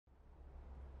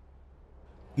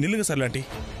நில்லுங்க சரளா ஆண்டி.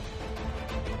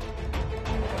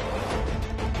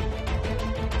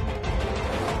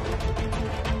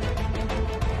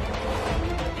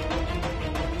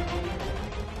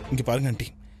 இங்க பாருங்க ஆண்டி,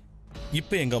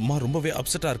 இப்ப எங்க அம்மா ரொம்பவே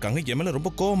அப்செட்டா இருக்காங்க, என் மேல ரொம்ப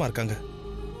கோவமா இருக்காங்க.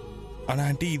 ஆனா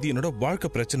ஆண்டி, இது என்னோட வாழ்க்கை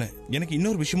பிரச்சனை. எனக்கு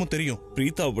இன்னொரு விஷயமும் தெரியும்.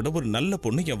 பிரீத்தாவை விட ஒரு நல்ல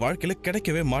பொண்ணு என் வாழ்க்கையில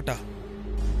கிடைக்கவே மாட்டா.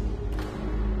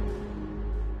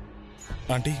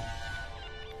 ஆண்டி,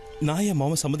 நான் என்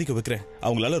மாமா சம்மதிக்க வைக்கிறேன்.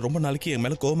 அவங்களால ரொம்ப நாளைக்கு என்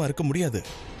மேல கோவமா இருக்க முடியாது.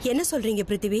 என்ன சொல்றீங்க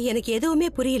பிருத்திவி? எனக்கு எதுவுமே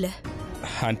புரியல.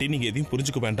 ஆண்டி, நீங்க எதையும்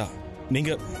புரிஞ்சுக்க வேண்டாம். நீங்க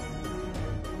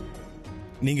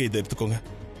இதை எடுத்துக்கோங்க.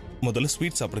 முதல்ல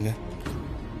ஸ்வீட் சாப்பிடுங்க.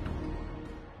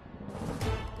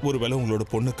 ஒருவேளை உங்களோட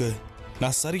பொண்ணுக்கு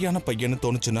நான் சரியான பையன்னு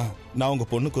தோணுச்சுன்னா, நான் உங்க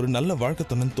பொண்ணுக்கு ஒரு நல்ல வாழ்க்கை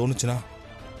துணைன்னு தோணுச்சுன்னா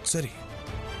சரி,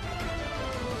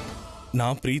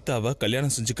 நான் பிரீத்தாவை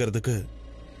கல்யாணம் செஞ்சுக்கிறதுக்கு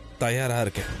தயாரா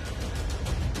இருக்கேன்.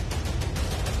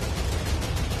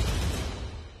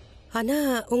 ஆனா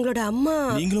உங்களோட அம்மா...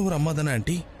 நீங்களும் ஒரு அம்மா தானே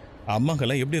ஆண்டி?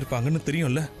 அம்மாங்கெல்லாம் எப்படி இருப்பாங்கன்னு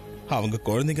தெரியும்ல. அவங்க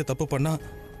குழந்தைங்க தப்பு பண்ணா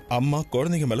அம்மா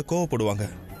குழந்தைங்க மேல கோவப்படுவாங்க.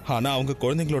 ஆனா அவங்க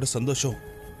குழந்தைங்களோட சந்தோஷம்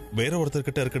வேற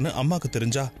ஒருத்தர்கிட்ட இருக்குன்னு அம்மாக்கு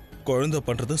தெரிஞ்சா, குழந்தை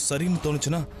பண்றது சரின்னு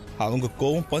தோணுச்சுன்னா அவங்க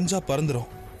கோவம் பஞ்சா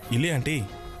பறந்துரும். இல்லையா ஆண்டி?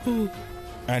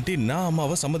 ஆண்டி, நான்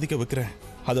அம்மாவை சம்மதிக்க வைக்கிறேன்.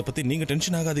 அதை பத்தி நீங்க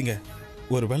டென்ஷன் ஆகாதீங்க.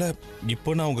 ஒருவேளை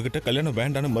இப்போ நான் உங்ககிட்ட கல்யாணம்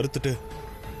வேண்டான்னு மறுத்துட்டு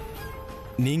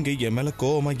நீங்க என் மேல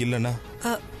கோவமா இல்லைன்னா,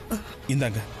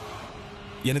 இந்தாங்க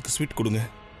எனக்கு ஸ்வீட் கொடுங்க.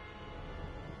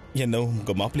 என்ன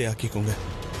உங்க மாப்பிள்ளை ஆக்கிக்கோங்க.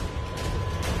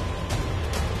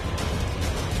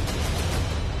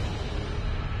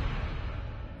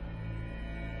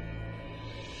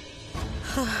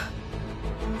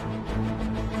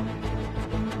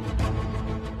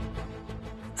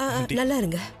 நல்லா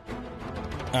இருங்க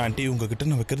ஆண்டி. உங்ககிட்ட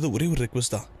நான் வைக்கிறது ஒரே ஒரு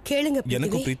ரெக்வெஸ்ட் தான். கேளுங்க.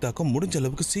 எனக்கும் பிரீத்தாக்கும் முடிஞ்ச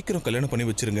அளவுக்கு சீக்கிரம் கல்யாணம் பண்ணி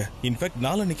வச்சிருங்க. இன்ஃபேக்ட்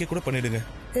நாளைக்கே கூட பண்ணிடுங்க.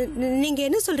 நீங்க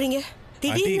என்ன சொல்றீங்க?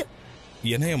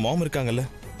 ஏன்னா என் மாம் இருக்காங்கல்ல,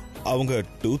 அவங்க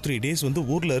 2-3 டேஸ் வந்து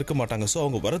ஊர்ல இருக்க மாட்டாங்க. சோ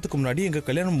அவங்க வரதுக்கு முன்னாடி எங்க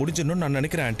கல்யாணம் முடிஞ்சிடணும்னு நான்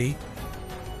நினைக்கிறேன் ஆண்டி.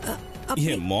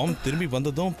 என் மாம் திரும்பி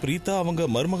வந்ததும் பிரீத்தா அவங்க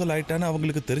மருமகள் ஆயிட்டான்னு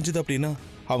அவங்களுக்கு தெரிஞ்சது அப்படின்னா,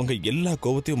 அவங்க எல்லா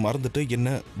கோவத்தையும் மறந்துட்டு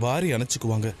என்ன வாரி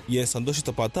அணைச்சுக்குவாங்க. என்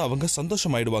சந்தோஷத்தை பார்த்து அவங்க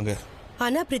சந்தோஷம் ஆயிடுவாங்க.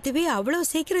 ஆனா பிருத்திவி, அவ்வளவு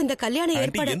சீக்கிரம் இந்த கல்யாணம்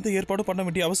ஏற்பாடு... எந்த ஏற்பாடும் பண்ண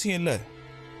வேண்டிய அவசியம் இல்ல.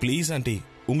 ப்ளீஸ் ஆண்டி,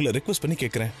 உங்களை ரெக்வெஸ்ட் பண்ணி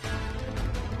கேக்குறேன்.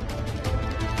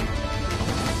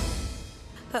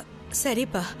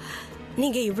 சரிப்பா,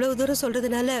 நீங்க இவ்வளவு தூரம்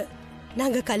சொல்றதுனால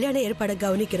நாங்க கல்யாண ஏற்பாடு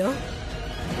கவனிக்கிறோம்.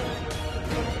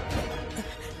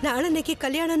 நாளைக்கு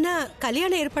கல்யாணம்னா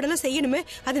கல்யாண ஏற்பாடெல்லாம் செய்யணுமே,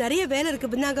 அது நிறைய வேலை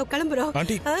இருக்கு. நாங்க கிளம்புறோம்.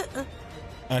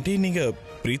 ஆண்டி, நீங்க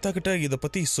பிரீத்தா கிட்ட இத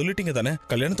பத்தி சொல்லிட்டீங்க தானே?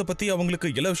 கல்யாணத்தை பத்தி அவங்களுக்கு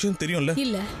எல்லா விஷயம் தெரியும்ல?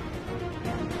 இல்ல,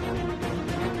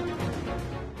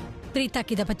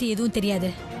 பிரீத்தாக்கு இத பத்தி எதுவும் தெரியாது.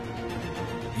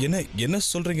 என்ன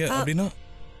சொல்றீங்க அப்படின்னா?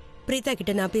 பிரீத்தா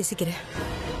கிட்ட நான் பேசிக்கிறேன்.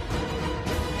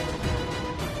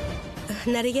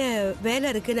 நிறைய வேலை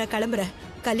இருக்கு, நான் கிளம்புறேன்.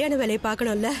 கல்யாண வேலையை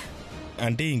பார்க்கணும்ல.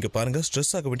 ஆண்டி, இங்க பாருங்க,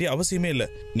 ஸ்ட்ரெஸ் ஆக வேண்டிய அவசியமே இல்ல.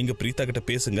 நீங்க பிரீத்தா கிட்ட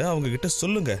பேசுங்க, அவங்க கிட்ட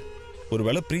சொல்லுங்க.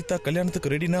 ஒருவேளை பிரீத்தா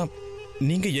கல்யாணத்துக்கு ரெடினா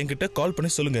நீங்க என்கிட்ட கால் பண்ணி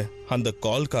சொல்லுங்க. அந்த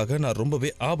கால்காக நான் ரொம்பவே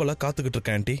ஆவலா காத்துக்கிட்டு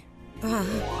இருக்கேன் ஆண்டி.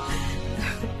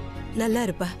 நல்லா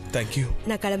இருப்பா. தேங்க்யூ.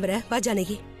 நான் கிளம்புறேன். வா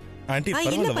ஜானகி. ஆண்டி,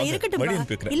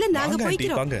 இருக்கட்டும். இல்ல, நாங்க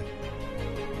போய்க்கிறோம்.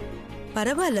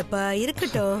 பரவாயில்லப்பா,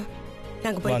 இருக்கட்டும்.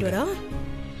 நாங்க போயிட்டு வரோம்.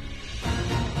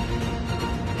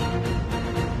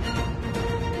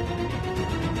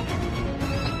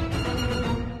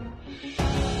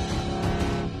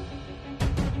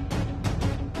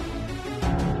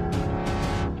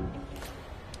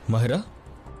 மஹிரா,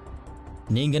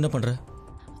 நீங்க என்ன பண்ற?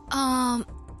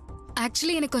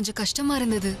 ஆக்சுவலி எனக்கு கொஞ்சம் கஷ்டமா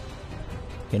இருந்தது.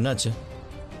 என்னாச்சு?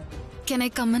 Can I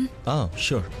come in?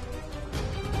 Sure.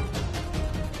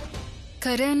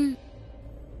 Karan,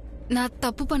 நான்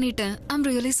தப்பு பண்ணிட்டேன். I'm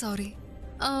really sorry.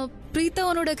 பிரீத்தா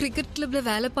உன்னோட கிரிக்கெட் கிளப்ல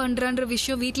வேலை பண்றான்ற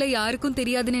விஷயம் வீட்ல யாருக்கும்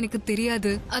தெரியாதுன்னு எனக்கு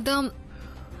தெரியாது. அதான்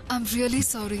I'm really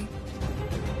sorry.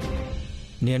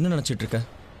 நீ என்ன நினைச்சிட்டு இருக்க?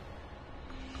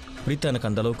 பிரீத்தா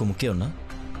எனக்கு அந்த அளவுக்கு முக்கியம்னா?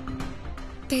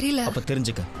 தெரியல. அப்ப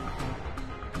தெரிஞ்சுக்க.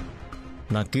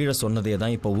 நான் கீழே சொன்னதே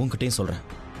தான் இப்போ உன்கிட்டயும் சொல்றேன்.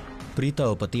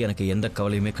 பிரீத்தாவை பத்தி எனக்கு எந்த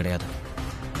கவலையுமே கிடையாது.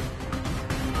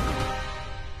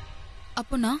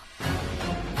 அப்பனா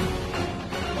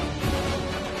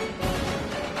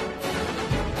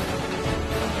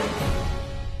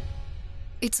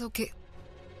இட்ஸ் ஓகே.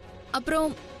 அப்புறம்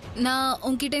நான்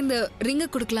உன்கிட்ட இந்த ரிங்க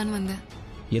கொடுக்கலான்னு வந்தேன்.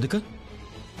 எதுக்கு?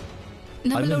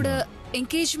 நம்மளோட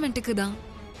என்கேஜ்மெண்ட்டுக்கு தான்.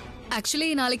 ஆக்சுவலி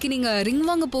நாளைக்கு நீங்க ரிங்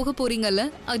வாங்க போக போறீங்கல்ல,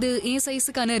 அது என்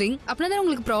சைஸுக்கான ரிங். அப்படின்னா தான்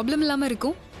உங்களுக்கு ப்ராப்ளம் இல்லாம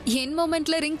இருக்கும். என்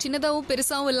மொமெண்ட்ல ரிங் சின்னதாவும்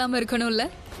பெருசாவும் இல்லாம இருக்கணும்ல.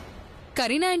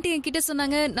 கரீனா ஆண்டி என்கிட்ட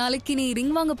சொன்னாங்க நாளைக்கு நீ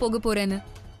ரிங் வாங்க போக போறேன்னு.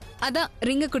 அதான்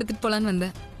ரிங்க கொடுத்துட்டு போலான்னு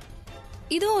வந்தேன்.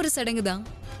 இதுவும் ஒரு சடங்கு தான்.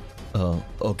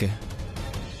 Okay.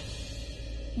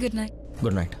 Good night.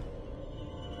 Good night.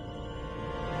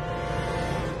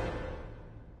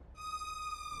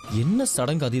 என்ன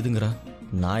சடங்கு அது இதுங்கிற?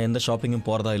 நான் எந்த ஷாப்பிங்கும்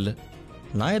போறதா இல்லை.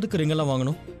 நான் எதுக்கு ரிங்கெல்லாம்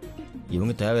வாங்கணும்?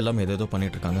 இவங்க தேவையில்லாம ஏதேதோ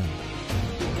பண்ணிட்டு இருக்காங்க.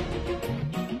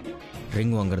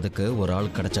 ரிங் வாங்குறதுக்கு ஒரு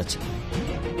ஆள் கிடைச்சாச்சு.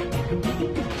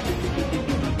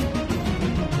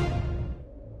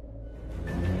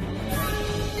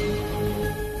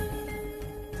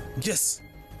 S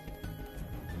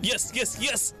S S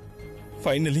S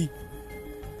finally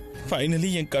finally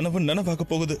என் கனவு நனவாக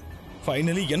போகுது.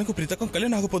 ஃபைனலி எனக்கு பிரீத்தாக்கும்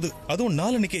கல்யாணம் ஆக போகுது. அதுவும்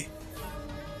நாளன்னைக்கே.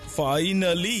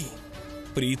 ஃபைனலி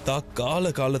பிரீத்தா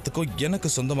காலத்துக்கும் எனக்கு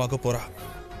சொந்தமாக போறா.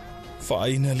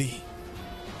 ஃபைனலி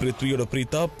பிருத்வியோட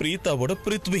பிரீத்தா, பிரீத்தாவோட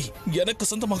பிருத்வி எனக்கு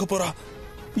சொந்தமாக போறா.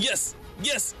 S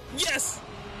S S.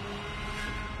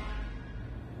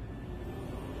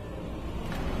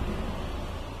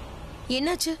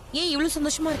 என்னாச்சு? ஏன் இவ்வளவு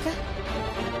சந்தோஷமா இருக்க?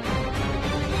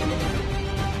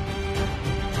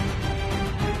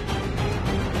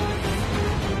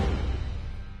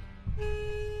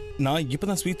 நான்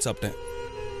இப்பதான் ஸ்வீட் சாப்பிட்டேன்.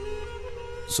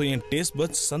 ஸோ என் டேஸ்ட்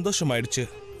பட்ஸ் சந்தோஷமாயிடுச்சு.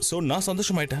 ஸோ நான்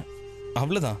சந்தோஷமாயிட்டேன்.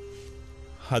 அவ்வளோதான்.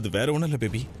 அது வேற ஒன்றும் இல்லை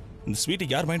பேபி. இந்த ஸ்வீட்டை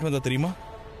யார் வாங்கிட்டு வந்தா தெரியுமா?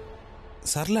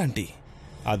 சரலா ஆண்டி.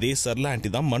 அதே சரலா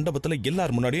ஆண்டி தான் மண்டபத்தில்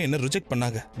எல்லார் முன்னாடியும் என்ன ரிஜெக்ட்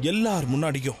பண்ணாங்க. எல்லார்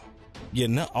முன்னாடியும்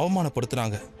என்ன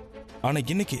அவமானப்படுத்துனாங்க. ஆனால்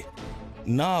இன்னைக்கு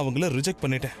நான் அவங்கள ரிஜெக்ட்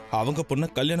பண்ணிட்டேன். அவங்க பொண்ணை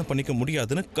கல்யாணம் பண்ணிக்க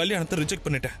முடியாதுன்னு கல்யாணத்தை ரிஜெக்ட்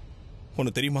பண்ணிட்டேன்.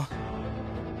 ஒன்று தெரியுமா?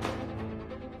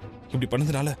 இப்படி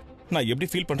பண்ணதுனால நான் எப்படி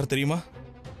ஃபீல் பண்றேன் தெரியுமா?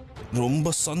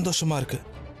 ரொம்ப சந்தோஷமா இருக்கு.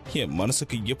 என்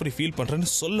மனசுக்கு எப்படி ஃபீல் பண்றேன்னு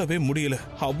சொல்லவே முடியல.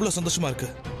 அவ்வளவு சந்தோஷமா இருக்கு.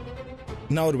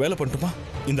 நான் ஒரு வேலை பண்ணட்டுமா?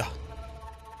 இந்தா,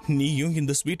 நீயும்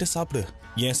இந்த ஸ்வீட்டை சாப்பிடு.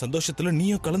 என் சந்தோஷத்துல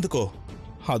நீயும் கலந்துக்கோ.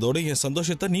 அதோட என்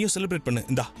சந்தோஷத்தை நீயும் செலிப்ரேட் பண்ணு.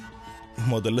 இந்தா,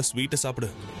 முதல்ல ஸ்வீட்டை சாப்பிடு.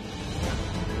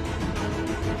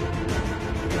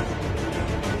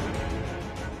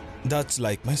 That's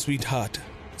like my sweetheart.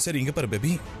 சரி, இங்க பாரு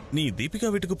பேபி. நீ தீபிகா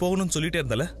வீட்டுக்கு போகணும்னு சொல்லிட்டே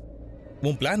இருந்தால,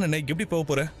 உன் பிளான் என்ன? எப்படி போக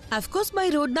போற? அஃப்கோர்ஸ் பை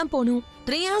ரோட் தான் போகணும்.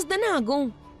 3 hours தானே ஆகும்.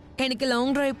 எனக்கு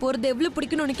லாங் டிரைவ் போறது எவ்வளவு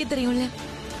பிடிக்கும்னு உனக்கே தெரியும்ல.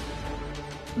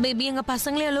 பேபி, எங்க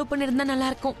பசங்களே அலோவ் பண்ணிருந்தா நல்லா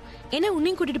இருக்கும். ஏன்னா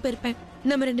உன்னையும் கூட்டிட்டு போயிருப்பேன்.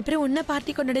 நம்ம 2 பேரும் ஒன்னா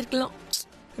பார்ட்டி கொண்டாடி இருக்கலாம்.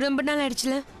 ரொம்ப நாள்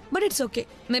ஆயிடுச்சுல. But it's okay.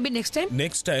 Maybe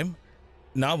next time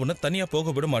நான் உன்னை தனியா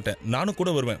போக விட மாட்டேன். நானும்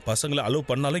கூட வருவேன். பசங்களை அலோவ்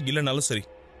பண்ணாலும் இல்லைனாலும் சரி.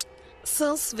 So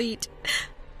sweet.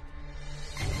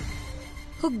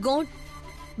 Oh God.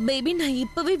 Baby, நான்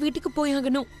இப்பவே வீட்டுக்கு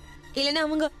போயாகணும். இல்லைன்னா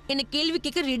அவங்க என்ன கேள்வி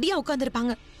கேட்க ரெடியா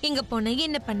உட்காந்துருப்பாங்க. எங்க போன,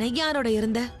 என்ன பண்ண, யாரோட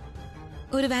இருந்த?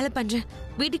 ஒரு வேலை பண்றேன்.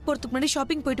 வீட்டுக்கு போறதுக்கு முன்னாடி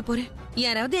ஷாப்பிங் போயிட்டு போறேன்.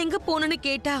 யாராவது எங்க போகணும்னு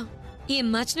கேட்டா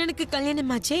என் மச்சனனுக்கு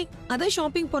கல்யாணம் ஆச்சே, அதான்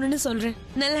ஷாப்பிங் போகணும்னு சொல்றேன்.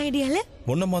 நல்ல ஐடியால?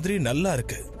 உன்ன மாதிரி நல்லா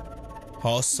இருக்கு.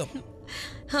 ஆசம்.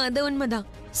 அது உண்மைதான்.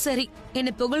 சரி,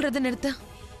 என்ன புகழ்றத நிறுத்த.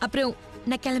 அப்புறம்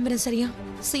நான் கிளம்புறேன். சரியா?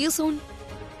 See you soon.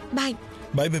 Bye.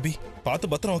 By baby.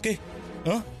 பார்த்து பத்திரம். ஓகே?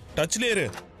 டச்ல இரு.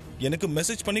 எனக்கு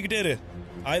மெசேஜ் பண்ணிக்கிட்டே இரு.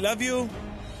 I love you.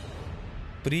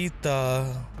 Preetha.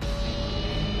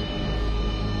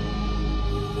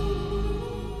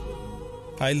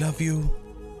 I love you.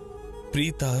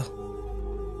 Preetha.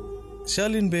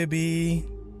 Sherlin baby.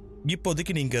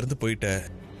 இப்போதைக்கு நீ இங்க இருந்து போயிட்ட.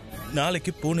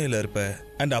 நாளைக்கு பூனேல இருப்ப.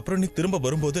 அண்ட் அப்புறம் நீ திரும்ப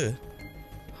வரும்போது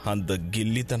அந்த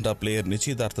கில்லி தண்டா பிளேயர்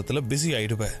நிச்சயதார்த்தத்துல பிஸி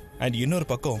ஆயிடுவ. அண்ட் இன்னொரு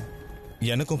பக்கம்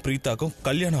எனக்கும் பிரீதாக்கும்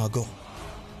கல்யாணம் ஆகும்.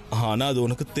 ஆனா அது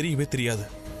உனக்கு தெரியவே தெரியாது.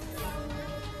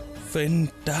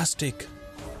 ஃபென்டாஸ்டிக்.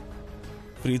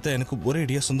 பிரீதா எனக்கு ஒரே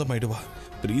அடியா சொந்தமாயிடுவா.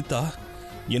 பிரீதா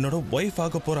என்னோட ஒய்ஃப்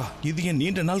ஆக போறா. இது என்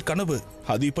நீண்ட நாள் கனவு.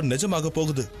 அது இப்ப நிஜமாக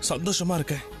போகுது. சந்தோஷமா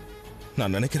இருக்கேன்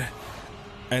நான் நினைக்கிறேன்.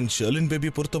 அண்ட் ஷர்லின்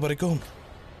பேபி பொறுத்த வரைக்கும்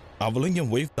அவளும்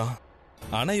என் ஒய்ஃப் தான்.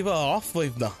 ஆனா இவ ஆஃப்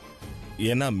ஒய்ஃப் தான்.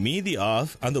 ஏன்னா மீதி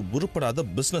ஆஃப் அந்த உருப்படாத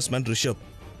பிசினஸ்மேன் ரிஷப்.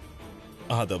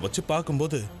 அதை வச்சு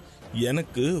பார்க்கும்போது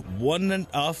எனக்கு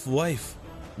 1.5 wife.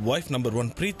 Wife number 1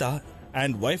 Preetha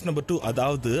and wife number 2,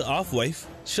 அதாவது ஆஃப் ஒய்ஃப்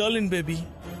ஷர்லின் பேபி.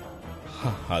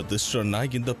 அதிர்ஷ்டம்னா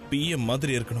இந்த பிஎம்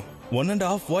மாதிரி இருக்கணும்.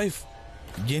 1.5 ஒய்ஃப்.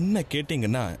 என்ன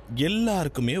கேட்டீங்கன்னா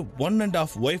எல்லாருக்குமே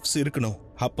 1.5 ஒய்ஃப்ஸ் இருக்கணும்.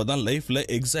 அப்பதான் லைஃப்ல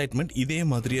எக்ஸைட்மெண்ட் இதே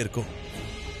மாதிரியே இருக்கும்.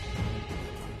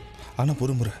 ஆனா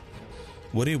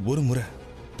ஒரே ஒரு முறை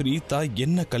பிரீதா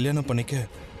என்ன கல்யாணம் பண்ணிக்க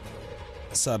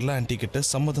சரலா ஆண்டி கிட்ட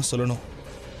சம்மதம் சொல்லணும்.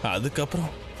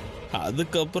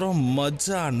 அதுக்கப்புறம்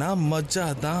மஜானா மஜா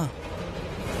தான்.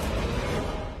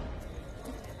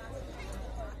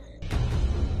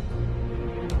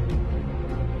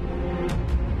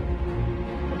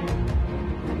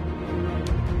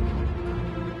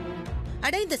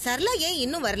 அட, இந்த சரலா ஏன்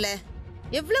இன்னும் வரல?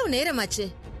 எவ்வளவு நேரமாச்சு?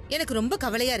 எனக்கு ரொம்ப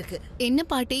கவலையா இருக்கு. என்ன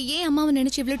பாட்டி, ஏன் அம்மாவை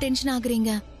நினைச்சு இவ்வளவு டென்ஷன்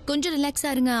ஆகுறீங்க? கொஞ்சம் ரிலாக்ஸா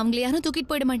இருங்க. அவங்கள யாரும்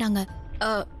தூக்கிட்டு போயிட மாட்டாங்க.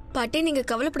 பாட்டி, நீங்க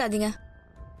கவலைப்படாதீங்க.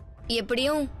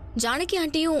 எப்படியும் ஜானகி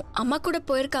ஆண்டியும் அம்மா கூட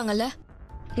போயிருக்காங்கல்ல.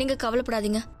 நீங்க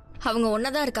கவலைப்படாதீங்க, அவங்க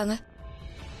ஒன்னதான் இருக்காங்க.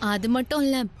 அது மட்டும்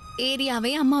இல்ல,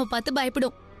 ஏரியாவே அம்மாவை பார்த்து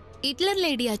பயப்படும். ஹிட்லர்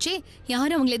லேடியாச்சே,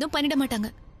 யாரும் அவங்கள எதுவும் பண்ணிட மாட்டாங்க.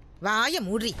 வாய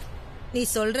மூடி. நீ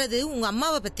சொல்றது உங்க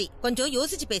அம்மாவை பத்தி கொஞ்சம்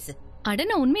யோசிச்சு பேசு. அட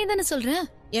நான் உண்மையை தானே சொல்றேன்.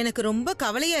 எனக்கு ரொம்ப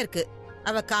கவலையா இருக்கு.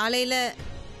 அவ காலையில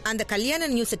அந்த கல்யாண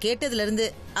நியூஸ் கேட்டதுல இருந்து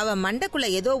அவ மண்டைக்குள்ள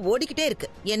ஏதோ ஓடிக்கிட்டே இருக்கு.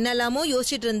 என்னெல்லாமோ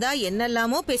யோசிச்சுட்டு இருந்தா,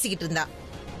 என்னெல்லாமோ பேசிக்கிட்டு இருந்தா.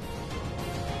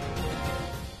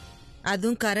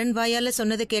 அதுவும் கரண் வாயால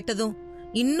சொன்னதை கேட்டதும்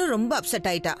இன்னும் ரொம்ப அப்செட்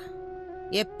ஆயிட்டா.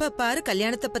 எப்ப பாரு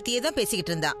கல்யாணத்தை பத்தியே தான்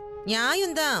பேசிக்கிட்டு இருந்தா.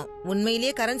 நியாயம்தான்,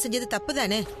 உண்மையிலேயே கரண் செஞ்சது தப்பு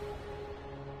தானே.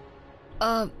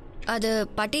 அது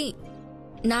பாட்டி,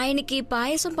 நான் இன்னைக்கு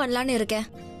பாயசம் பண்ணலான்னு இருக்கேன்.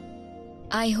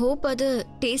 ஐ ஹோப் அது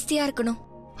டேஸ்டியா இருக்கணும்.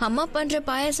 அம்மா பண்ற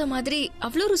பாயசம் மாதிரி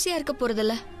அவ்வளோ ருசியா இருக்க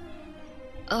போறதில்ல.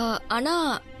 ஆனா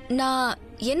நான்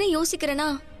என்ன யோசிக்கிறேன்னா,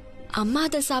 அம்மா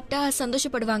அதை சாப்பிட்டா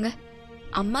சந்தோஷப்படுவாங்க.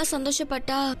 அம்மா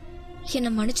சந்தோஷப்பட்டா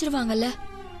என்ன மன்னிச்சிருவாங்கல்ல.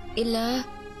 இல்ல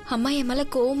அம்மா என் மேல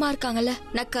கோவமா இருக்காங்கல்ல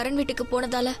நான் கரண் வீட்டுக்கு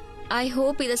போனதால. ஐ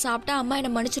ஹோப் இதை சாப்பிட்டா அம்மா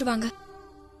என்ன மன்னிச்சிருவாங்க.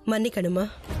 மன்னிக்கணுமா?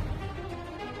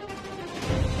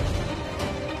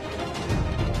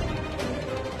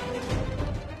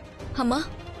 அம்மா,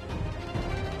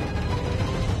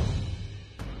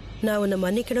 நான் உன்னை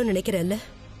மன்னிக்கணும்னு நினைக்கிறேன்ல.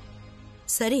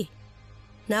 சரி,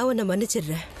 நான் உன்னை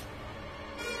மன்னிச்சிடுறேன்.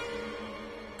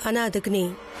 ஆனா அதுக்கு நீ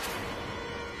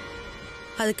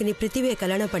பிருத்திவியை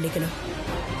கல்யாணம் பண்ணிக்கணும்.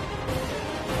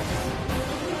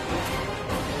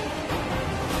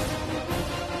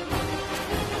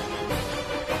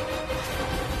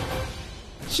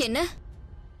 என்ன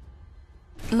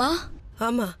மா?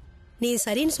 ஆமா, நீ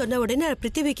சரின்னு சொன்ன உடனே நான்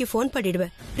பிருத்திவிக்கு போன்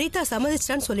பண்ணிடுவேன். பிரீதா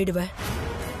சம்மதிச்சிட்டான்னு சொல்லிடுவேன்.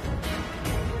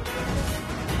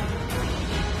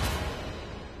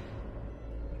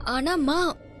 ஆனா மா,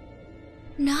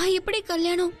 நான் எப்படி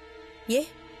கல்யாணம்? ஏ,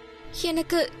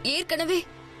 எனக்கு ஏற்கனவே.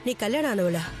 நீ கல்யாணம்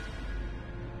ஆனவளா?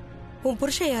 உன்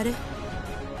புருஷன் யாரு?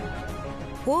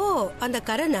 ஓ, அந்த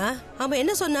கரனா? அவன்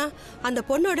என்ன சொன்னா? அந்த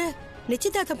பொண்ணோட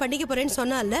நிச்சயதார்த்தம் பண்ணிக்க போறேன்னு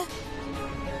சொன்னான்ல.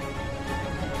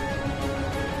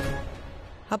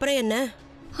 அப்புறம் என்ன?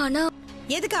 ஆனா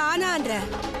எதுக்கு ஆனான்ற?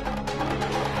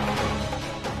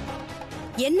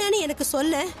 என்னன்னு எனக்கு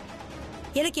சொல்ல.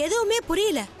 எனக்கு எதுவுமே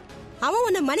புரியல. அவன்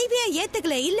உன்னை மனைவியா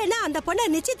ஏத்துக்கல. இல்லன்னா அந்த பொண்ணை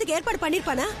நிச்சயத்துக்கு ஏற்பாடு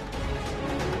பண்ணிருப்பானா?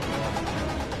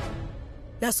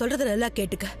 நான் சொல்றத நல்லா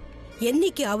கேட்டுக்க.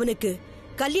 என்னைக்கு அவனுக்கு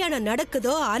கல்யாணம்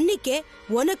நடக்குதோ அன்னைக்கே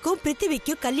உனக்கும்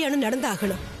பிருத்திவிக்கும் கல்யாணம்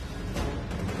நடந்தாகணும்.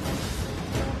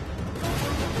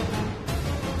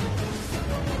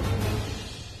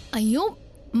 ஐயோ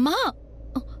மா.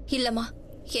 இல்லம்மா,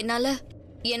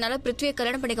 என்னால பிருத்வியை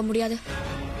கல்யாணம் பண்ணிக்க முடியாது.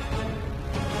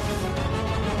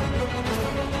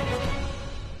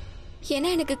 ஏன்னா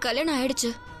எனக்கு கல்யாணம் ஆயிடுச்சு.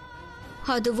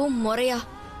 அதுவும் முறையா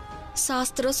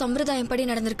சாஸ்திரம் சம்பிரதாயம் படி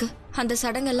நடந்திருக்கு. அந்த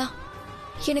சடங்கெல்லாம்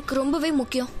எனக்கு ரொம்பவே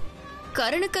முக்கியம்.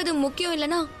 கரனுக்கு அது முக்கியம்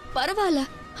இல்லனா பரவாயில்ல,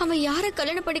 அவன் யார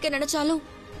கல்யாணம் பண்ணிக்க நினைச்சாலும்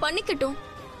பண்ணிக்கட்டும்.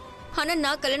 ஆனா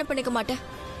நான் கல்யாணம் பண்ணிக்க மாட்டேன்.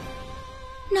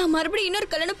 நான் மறுபடியும் இன்னொரு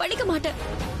கல்யாணம் பண்ணிக்க மாட்டேன்.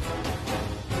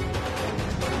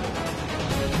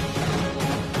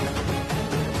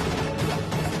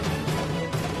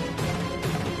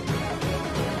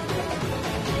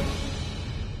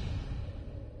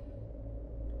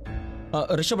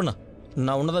 ரிஷபண்ணா,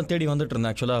 நான் உன்னதான் தேடி வந்துட்டு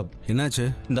இருந்தேன். ஆக்சுவலா என்னாச்சு?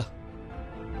 இந்தா.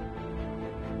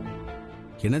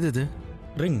 என்னது இது?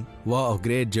 ரிங். Wow,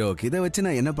 great joke. இதை வச்சு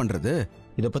நான் என்ன பண்றது?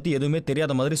 இதை பத்தி எதுவுமே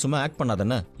தெரியாத மாதிரி சும்மா ஆக்ட்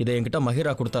பண்ணாதானே. இதை என்கிட்ட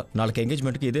மஹிரா கொடுத்தா. நாளைக்கு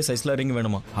என்கேஜ்மெண்ட்டுக்கு இதே சைஸ்ல ரிங்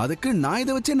வேணுமா? அதுக்கு நான்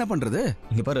இதை வச்சு என்ன பண்றது?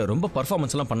 இங்க பாரு, ரொம்ப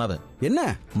பர்ஃபார்மன்ஸ் எல்லாம் பண்ணாத. என்ன?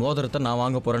 மோதிரத்தை நான்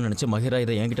வாங்க போறேன்னு நினைச்சு மஹிரா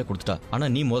இதை என்கிட்ட கொடுத்துட்டா. ஆனா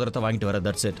நீ மோதிரத்தை வாங்கிட்டு வர.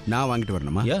 That's it. நான் வாங்கிட்டு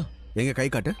வரணுமா? யா, எங்க கை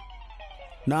காட்டு.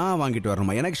 நான் வாங்கிட்டு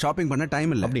வரணுமா? எனக்கு ஷாப்பிங் பண்ண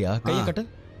டைம் இல்ல. அப்படியா? கையை காட்டு.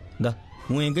 இந்தா,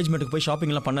 உன் என்கேஜ்மெண்ட்டுக்கு போய்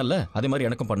ஷாப்பிங் எல்லாம் பண்ணல, அதே மாதிரி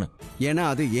எனக்கும் பண்ணு. ஏன்னா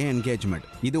அது ஏன் என்கேஜ்மெண்ட்,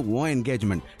 இது உன்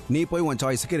என்கேஜ்மெண்ட். நீ போய் உன்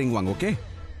சாய்ஸுக்கு ரிங் வாங்க. ஓகே?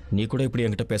 நீ கூட இப்படி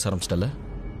என்கிட்ட பேச ஆரம்பிச்சிட்டல.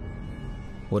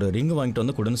 ஒரு ரிங் வாங்கிட்டு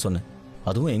வந்து கொடுன்னு சொன்னேன்,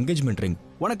 அதுவும் என்கேஜ்மெண்ட் ரிங்.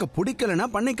 உனக்கு பிடிக்கலன்னா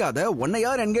பண்ணிக்காத. உன்னை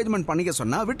யார் என்கேஜ்மெண்ட் பண்ணிக்க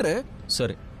சொன்னா? விட்டுரு.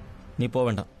 சரி, நீ போக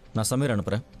வேண்டாம். நான் சமீர்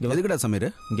அனுப்புறேன். எதுக்குடா சமீர்?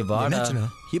 இங்க வாடா.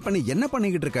 இப்ப நீ என்ன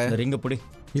பண்ணிக்கிட்டு இருக்க? ரிங்க புடி.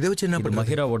 இதை வச்சு என்ன பண்ண?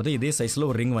 மஹிராவோடது இதே சைஸ்ல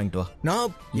ஒரு ரிங் வாங்கிட்டு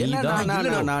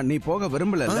வா. நீ போக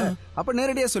விரும்பல. அப்ப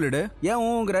நேரடியா சொல்லிடு. ஏன்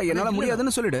ஊங்குற? என்னால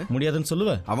முடியாதுன்னு சொல்லிடு. முடியாதுன்னு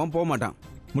சொல்லுவேன். அவன் போக மாட்டான்.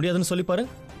 முடியாதுன்னு சொல்லி பாரு.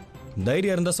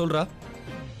 தைரியம் இருந்தா சொல்றா.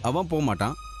 அவன் போக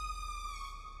மாட்டான்.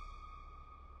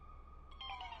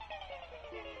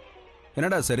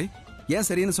 என்னடா சரி? ஏன்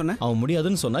சரின்னு சொன்ன? அவன்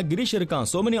முடியாதுன்னு சொன்னா கிரீஷ் இருக்கான்.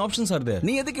 சோ மெனி ஆப்ஷன்ஸ் ஆர் தேர்.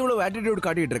 நீ எதுக்கு இவ்வளவு ஆட்டிடியூட்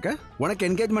காட்டிட்டு இருக்க? உனக்கு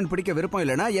என்கேஜ்மெண்ட் பிடிக்க விருப்பம்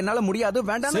இல்லனா என்னால முடியாது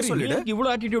வேண்டாம்னு சொல்லிடு.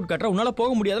 இவ்வளவு ஆட்டிடியூட் காட்ற, உன்னால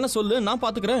போக முடியாதுன்னு சொல்லு, நான்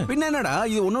பாத்துக்கறேன். பின்ன என்னடா,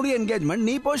 இது உன்னுடைய என்கேஜ்மெண்ட்.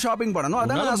 நீ போய் ஷாப்பிங் பண்ணனும்.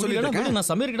 அதான் நான் சொல்லிட்டு இருக்கேன். நான்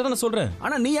சமீர் கிட்ட தான் சொல்றேன்.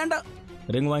 ஆனா நீ ஏன்டா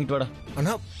ரிங் வாங்கிட்டு வாடா.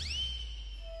 அண்ணா,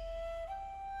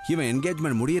 இவன்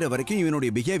என்கேஜ்மெண்ட் முடியற வரைக்கும்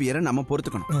இவனுடைய பிஹேவியரை நம்ம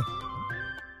பொறுத்துக்கணும்.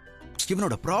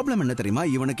 இவனோட ப்ராப்ளம் என்ன தெரியுமா?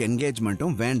 இவனுக்கு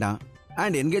என்கேஜ்மெண்ட்டும் வேண்டாம்,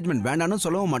 அண்ட் என்கேஜ்மெண்ட் வேண்டாம்னு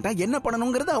சொல்லவும் மாட்டான். என்ன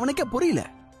பண்ணணுங்கிறது அவனுக்கே புரியல.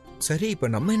 சரி, இப்ப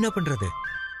நம்ம என்ன பண்றது?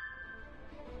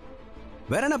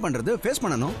 வேற என்ன பண்றது? ஃபேஸ்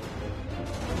பண்ணணும்.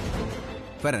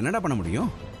 வேற என்னடா பண்ண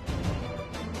முடியும்?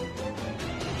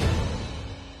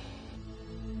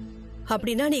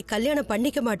 அப்படின்னா நீ கல்யாணம்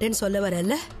பண்ணிக்க மாட்டேன்னு சொல்ல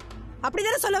வரல?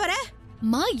 அப்படிதானே சொல்ல வர?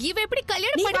 மா இவ எப்படி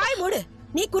கல்யாணம் நீ வாய் மூடு.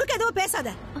 நீ குறுக்க எதுவும் பேசாத.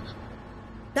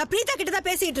 நான் பிரீதா கிட்ட தான்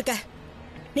பேசிட்டு இருக்கேன்.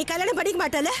 நீ கல்யாணம் பண்ணிக்க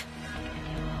மாட்டல?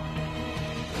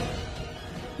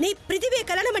 நீ பிருத்திவியை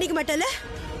கல்யாணம் பண்ணிக்க மாட்டல?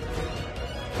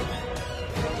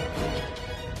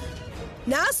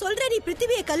 நான் சொல்றேன் நீ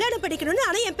பிருத்திவியை கல்யாணம் பண்ணிக்கணும்னு.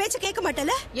 ஆனா என் பேச்ச கேட்க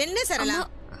மாட்டல? என்ன சரளா,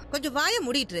 கொஞ்சம் வாய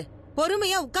மூடிட்டு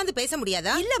பொறுமையா உட்கார்ந்து பேச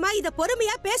முடியாதா? இல்லம்மா, இத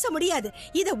பொறுமையா பேச முடியாது.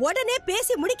 இத உடனே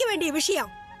பேசி முடிக்க வேண்டிய விஷயம்.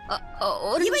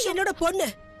 இவ என்னோட பொண்ணு.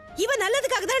 இவ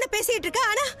நல்லதுக்காக தான் பேசிட்டு இருக்கா.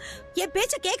 ஆனா என்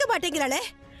பேச்ச கேட்க மாட்டேங்கிறாளே.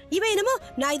 இவ என்னமோ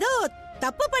நான் ஏதோ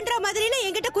தப்பு பண்ற மாதிரில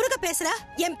என்கிட்ட குறுக்க பேசுறா.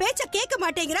 என் பேச்ச கேட்க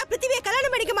மாட்டேங்கிறா. பிருத்திவியை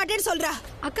கல்யாணம் பண்ணிக்க மாட்டேன்னு சொல்றா.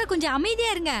 அக்கா கொஞ்சம்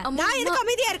அமைதியா இருங்க. நான் எதுக்கு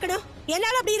அமைதியா இருக்கணும்?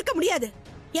 என்னால அப்படி இருக்க முடியாது.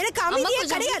 எனக்கு அமைதியே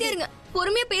கிடையாது.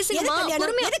 பொறுமையா பேசுங்க.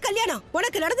 எது கல்யாணம்?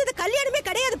 உனக்கு நடந்தது கல்யாணமே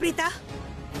கிடையாது பிரீதா.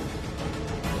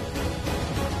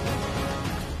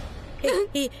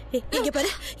 இங்க பாரு,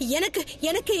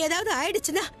 எனக்கு ஏதாவது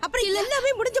ஆயிடுச்சுன்னா அப்புறம் எல்லாமே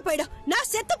முடிஞ்சு போயிடும். நான்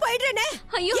செத்து போயிடுறேனே.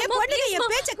 என் பொண்ணுங்க என்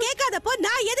பேச்ச கேட்காதப்போ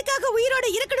நான் எதுக்காக உயிரோட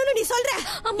இருக்கணும்னு நீ சொல்ற?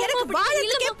 எனக்கு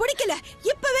வாழறதுக்கே பிடிக்கல.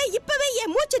 இப்பவே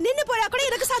என் மூச்சு நின்னு போனா கூட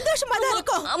எனக்கு சந்தோஷமா தான்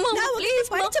இருக்கும்.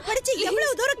 நான் படிச்சு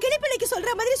எவ்வளவு தூரம் கிளிப்பிள்ளைக்கு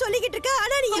சொல்ற மாதிரி சொல்லிக்கிட்டு இருக்க.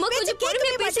 ஆனா நீ என் பேச்ச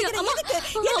கேட்கவே மாட்டேங்கிற. எதுக்கு?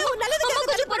 நல்லதுக்காக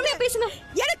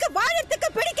எனக்கு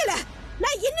வாழறதுக்கு பிடிக்கல.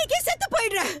 நான் இன்னைக்கே செத்து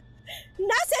போயிடுறேன்.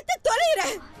 நான் செத்து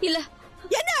தொலைறேன். இல்ல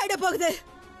என்ன ஆயிட போகுது?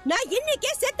 நான் இன்னைக்கே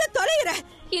செத்து தொலைறேன்.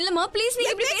 இல்லம்மா ப்ளீஸ், நீ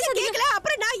இப்படி பேசாதீங்க. கேக்கல.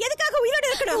 அப்புறம் நான் எதுக்காக உயிரோட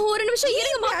இருக்கணும்? ஒரு நிமிஷம்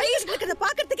இருங்கம்மா ப்ளீஸ். இருக்கத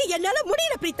பாக்கிறதுக்கு என்னால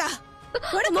முடியல பிரீதா.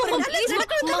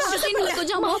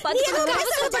 கொஞ்சம் அம்மா பாத்துக்கோங்க.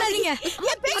 அவசரப்படாதீங்க.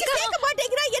 என் பேச்ச கேட்க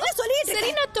மாட்டேங்கறா. என்ன சொல்லிட்டு இருக்க?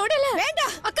 சரி, நான் தொடல.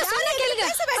 வேண்டாம் அக்கா சொன்னா கேளுங்க.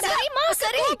 சரிமா,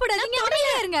 சரி போடாதீங்க.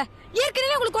 அமைதியா இருங்க.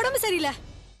 ஏற்கனவே உங்களுக்கு உடம்பு சரியில்லை.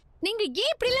 நீங்க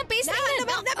ஏன் இப்படி எல்லாம் பேசுறீங்க?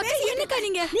 என்னக்கா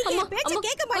நீங்க பேச்ச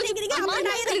கேட்க மாட்டேங்கறீங்க. அம்மா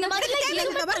நான்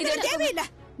எதுக்கு தேவையில்லை.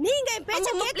 நீங்க என் பேச்ச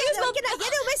கேட்கறதுக்கு நான்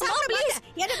எதுவுமே சாப்பிட மாட்டேன்.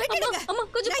 என்ன விட்டுடுங்க. அம்மா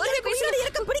கொஞ்சம் பொறுமையா பேசுங்க.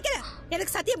 எனக்கு பிடிக்கல.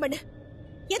 எனக்கு சத்தியம் பண்ணு.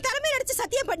 என் தலைமையில அடிச்சு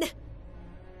சத்தியம் பண்ணு.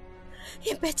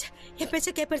 என்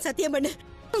பேச்ச கேட்பேன். சத்தியம் பண்ணு.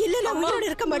 இல்ல நான் உயிரோட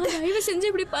இருக்க மாட்டேன். தயவு செஞ்சு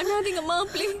இப்படி பண்ணாதீங்கம்மா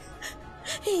ப்ளீஸ்.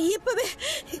 இப்பவே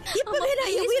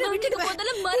நான் என் உயிரை விட்டுடுவேன்.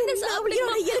 முதல்ல மருந்து சாப்பிடுங்க.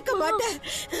 உயிரோட இருக்க மாட்டேன்.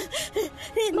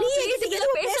 நீ என்கிட்ட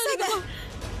எதுவும் பேசாத.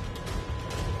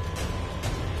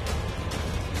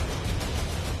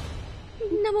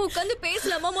 நம்ம உட்கார்ந்து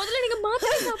பேசலாமா? முதல்ல நீங்க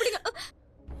மாத்திரை சாப்பிடுங்க.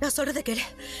 நான் சொல்றத கேளு.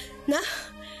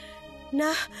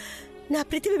 நான்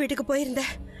பிருத்திவி வீட்டுக்கு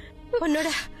போயிருந்தேன்.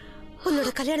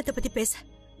 உன்னோட கல்யாணத்தை பத்தி பேச.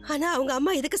 ஆனா அவங்க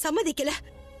அம்மா இதுக்கு சம்மதிக்கல.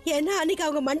 ஏன்னா அன்னைக்கு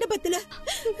அவங்க மண்டபத்துல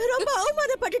ரொம்ப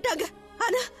அவமானப்பட்டுட்டாங்க.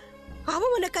 ஆனா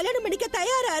அவன் உன்னை கல்யாணம் பண்ணிக்க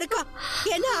தயாரா இருக்கான்.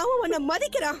 ஏன்னா அவன் உன்னை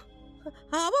மதிக்கிறான்.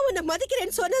 அவன் உன்னை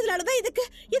மதிக்கிறேன்னு சொன்னதுனாலதான்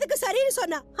இதுக்கு சரின்னு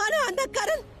சொன்னான். ஆனா அந்த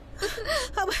கரண்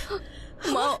அவன்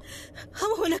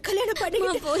உன்னை கல்யாணம்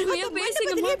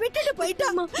பண்ணிக்கிட்டு விட்டுட்டு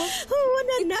போயிட்டான்.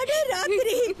 உன்னை நடு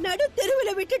ராத்திரி நடு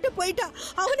தெருவுல விட்டுட்டு போயிட்டான்.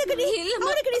 அவனுக்கு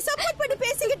நீ சப்போர்ட் பண்ணி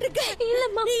பேசிக்கிட்டு இருக்க.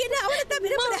 நீ என்ன அவனைத்தான்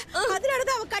விரும்புற.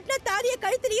 அதனாலதான் அவன் கட்டின தாலிய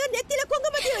கழுத்துலயும் நெத்தில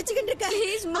குங்குமத்தையும் வச்சுக்கிட்டு இருக்க.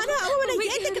 ஆனா அவன்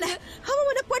உன்னை ஏத்துக்கல. அவன்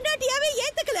உன்னை பொண்டாட்டியாவே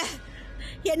ஏத்துக்கல.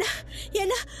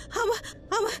 ஏன்னா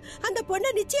அவன் அந்த பொண்ணை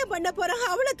நிச்சயம் பண்ண போறான்.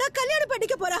 அவளை தான் கல்யாணம்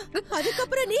பண்ணிக்க போறான்.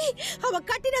 அதுக்கப்புறம் நீ அவன்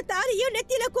கட்டின தாலியும்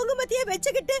நெத்தியில குங்குமத்தையும்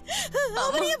வச்சுக்கிட்டு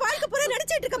அவனையே வாழ்க்கை போற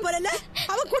நினைச்சிட்டு இருக்க போறல.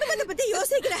 அவன் குடும்பத்தை பத்தி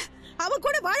யோசிக்கிற. அவன்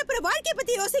கூட வாழப்போற வாழ்க்கைய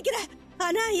பத்தி யோசிக்கிற.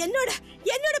 ஆனா என்னோட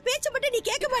பேச்ச மட்டும் நீ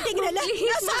கேட்க மாட்டேங்கிறல்ல.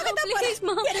 நான் சாகத்தான் போறேன்.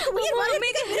 எனக்கு உயிர் வாழவே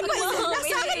விருப்பம் இல்ல. நான்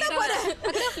சாகத்தான் போறேன்.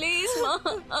 ப்ளீஸ் மா.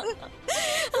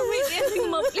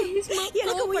 அமைதியாருங்கம்மா ப்ளீஸ் மா.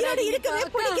 எனக்கு உயிரோட இருக்கவே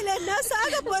பிடிக்கல. நான்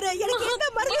சாக போறேன். எனக்கு எந்த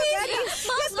மருந்து வேண்டாம்.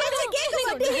 என் பேச்ச கேட்க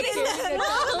மாட்டேங்கிறல்ல.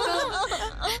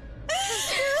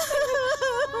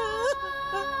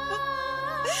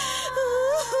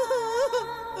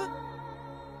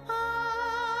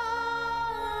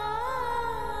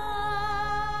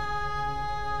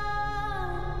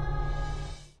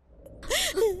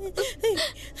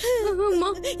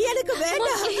 எனக்கு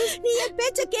வேண்டாம். நீ என்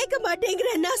பேச்ச கேட்க மாட்டேங்கிற.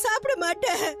 நான் சாப்பிட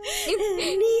மாட்டேன்.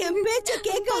 நீ என் பேச்ச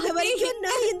கேட்காத வரைக்கும்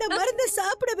நான் இந்த மருந்து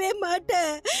சாப்பிடவே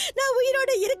மாட்டேன். நான்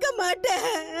உயிரோட இருக்க மாட்டேன்.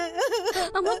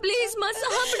 அம்மா ப்ளீஸ் மா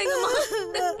சாப்பிடுங்கம்மா.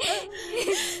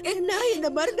 நான் இந்த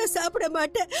மருந்தை சாப்பிட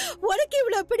மாட்டேன். உனக்கு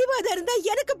இவ்வளவு பிடிவாதம் இருந்தா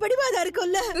எனக்கு பிடிவாதம்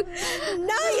இருக்கும்ல.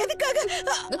 நான் எதுக்காக?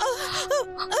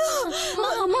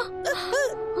 அம்மா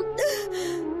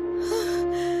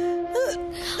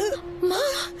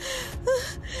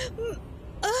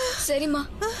சரிம்மா,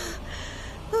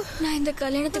 நான் இந்த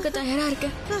கல்யாணத்துக்கு தயாரா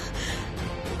இருக்கேன்.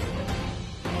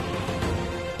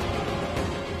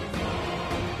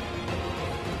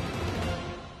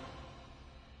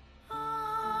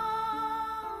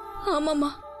 ஆமாமா,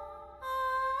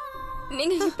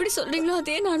 நீங்க எப்படி சொல்றீங்களோ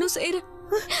அதே நானும் செய்யறேன்.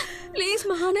 ப்ளீஸ்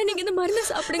மகானா, நீங்க இந்த மருந்தை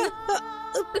சாப்பிடுங்க.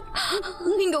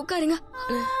 நீங்க உட்காருங்க.